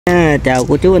Chào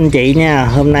cô chú anh chị nha.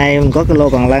 Hôm nay mình có cái lô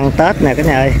bằng lăng Tết nè cả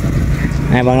nhà ơi.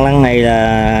 Bằng lăng này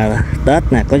là Tết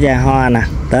nè, có ra hoa nè,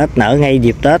 Tết nở ngay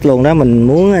dịp Tết luôn đó. Mình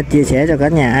muốn chia sẻ cho cả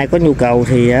nhà, ai có nhu cầu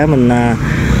thì mình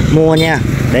mua nha,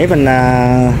 để mình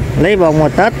lấy bông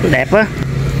Tết đẹp á.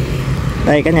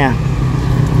 Đây cả nhà.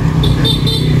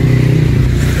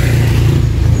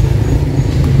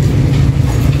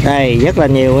 Đây rất là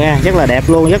nhiều nha, rất là đẹp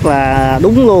luôn, rất là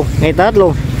đúng luôn, ngay Tết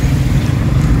luôn.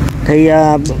 Thì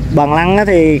bằng lăng á,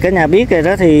 thì cả nhà biết rồi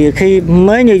đó, thì khi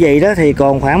mới như vậy đó thì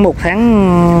còn khoảng 1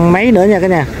 tháng mấy nữa nha cả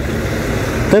nhà,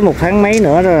 tới 1 tháng mấy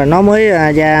nữa rồi nó mới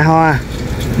ra hoa,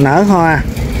 nở hoa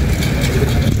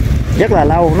rất là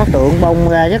lâu, nó tượng bông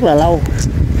ra rất là lâu.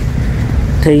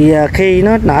 Thì khi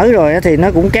nó nở rồi thì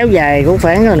nó cũng kéo dài cũng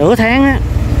khoảng nửa tháng á,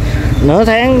 nửa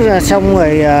tháng xong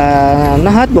rồi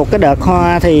nó hết một cái đợt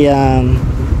hoa thì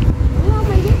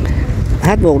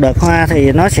hết một đợt hoa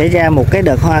thì nó sẽ ra một cái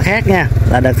đợt hoa khác nha,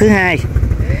 là đợt thứ hai.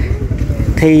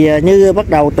 Thì như bắt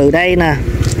đầu từ đây nè,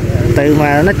 từ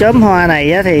mà nó chớm hoa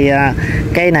này á, thì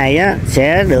cây này á,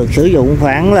 sẽ được sử dụng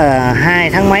khoảng là 2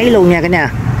 tháng mấy luôn nha cả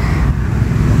nhà,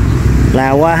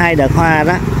 là qua 2 đợt hoa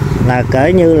đó, là cỡ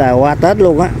như là qua Tết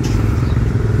luôn á.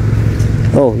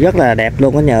 Ồ, rất là đẹp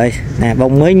luôn cả nhà ơi. Nè,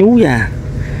 bông mới nhú ra,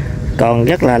 còn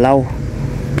rất là lâu.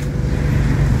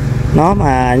 Nó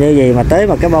mà như vậy mà tới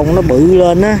mà cái bông nó bự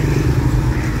lên á,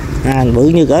 bự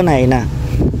như cỡ này nè,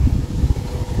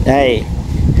 đây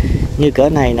như cỡ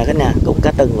này nè cả nhà, cũng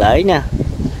cả tuần lễ nha,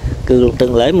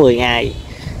 từng lễ 10 ngày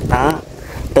đó,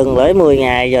 từng lễ 10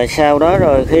 ngày rồi sau đó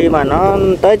rồi khi mà nó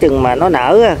tới chừng mà nó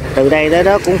nở, từ đây tới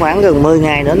đó cũng khoảng gần 10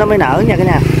 ngày nữa nó mới nở nha cả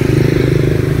nhà.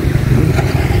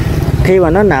 Khi mà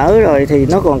nó nở rồi thì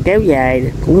nó còn kéo dài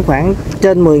cũng khoảng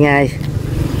trên 10 ngày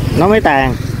nó mới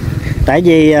tàn. Tại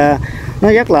vì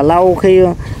nó rất là lâu,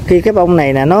 khi cái bông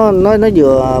này nè nó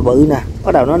vừa bự nè,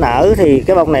 bắt đầu nó nở thì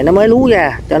cái bông này nó mới lú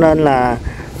ra, cho nên là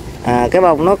cái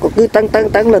bông nó cứ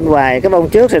tấn lên hoài. Cái bông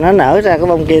trước thì nó nở ra, cái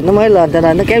bông kia nó mới lên, cho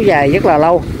nên nó kéo dài rất là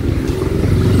lâu.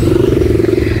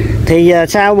 Thì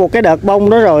sau một cái đợt bông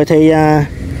đó rồi thì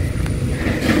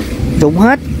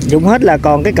dụng hết là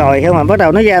còn cái còi không, mà bắt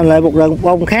đầu nó ra lại một đợt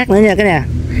bông khác nữa nha cả nhà.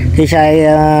 Thì xài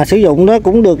sử dụng đó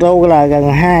cũng được đâu là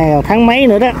gần 2 tháng mấy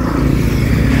nữa đó.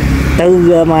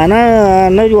 Từ mà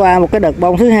nó qua một cái đợt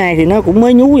bông thứ hai thì nó cũng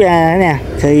mới nhú ra nè,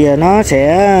 thì nó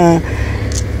sẽ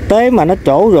tới mà nó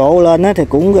trổ rộ lên đó, thì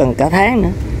cũng gần cả tháng nữa.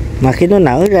 Mà khi nó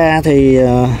nở ra thì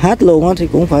hết luôn đó, thì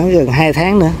cũng khoảng gần 2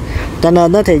 tháng nữa. Cho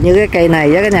nên đó thì như cái cây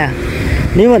này á cả nhà,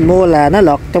 nếu mình mua là nó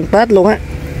lọt trong Tết luôn á,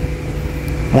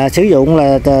 là sử dụng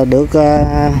là được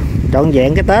trọn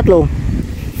vẹn cái Tết luôn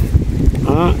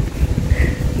đó.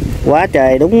 Quá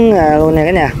trời đúng luôn nha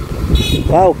cả nhà,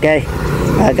 quá ok.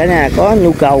 Cả nhà có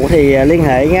nhu cầu thì liên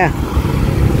hệ nha,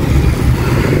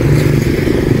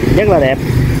 rất là đẹp.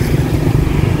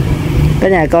 Cả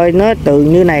nhà coi nó từ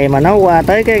như này mà nó qua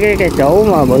tới cái chỗ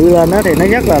mà bự lên đó thì nó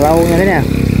rất là lâu nha cả nhà,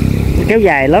 nó kéo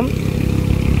dài lắm.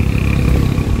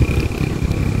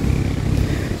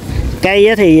 Cây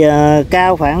thì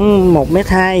cao khoảng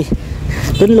 1m2,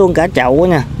 tính luôn cả chậu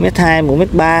nha, 1m2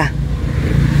 1m3.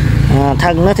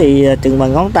 Thân nó thì chừng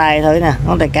bằng ngón tay thôi nè,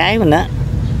 ngón tay cái mình đó,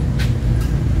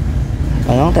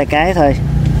 bằng ngón tay cái thôi.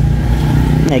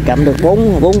 Này cầm được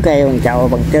 4 cây bằng chậu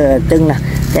bằng chân nè.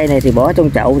 Cây này thì bỏ trong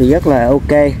chậu thì rất là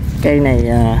ok. Cây này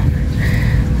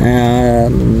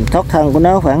thoát thân của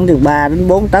nó khoảng từ 3 đến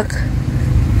 4 tấc.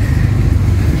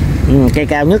 Cây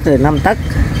cao nhất thì 5 tấc.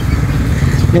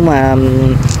 Nhưng mà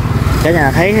cả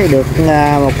nhà thấy được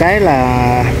một cái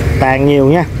là tàn nhiều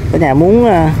nha. Cả nhà muốn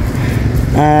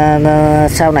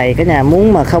sau này cả nhà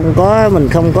muốn mà mình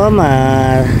không có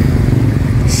mà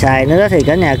xài nữa đó, thì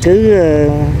cả nhà cứ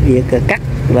việc cắt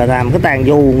và làm cái tàn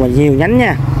dù mà nhiều nhánh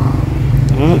nha.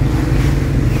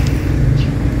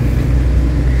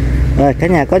 Rồi cả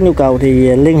nhà có nhu cầu thì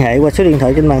liên hệ qua số điện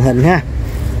thoại trên màn hình ha.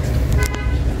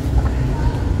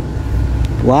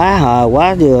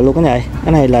 Quá vừa luôn cái này.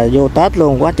 Cái này là vô Tết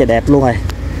luôn, quá trời đẹp luôn rồi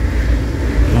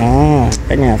đó,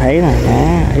 cả nhà thấy nè, đó,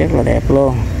 rất là đẹp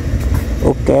luôn.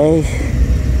 Ok.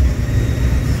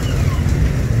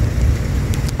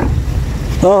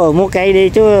 Mua cây đi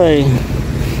chú ơi,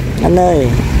 anh ơi.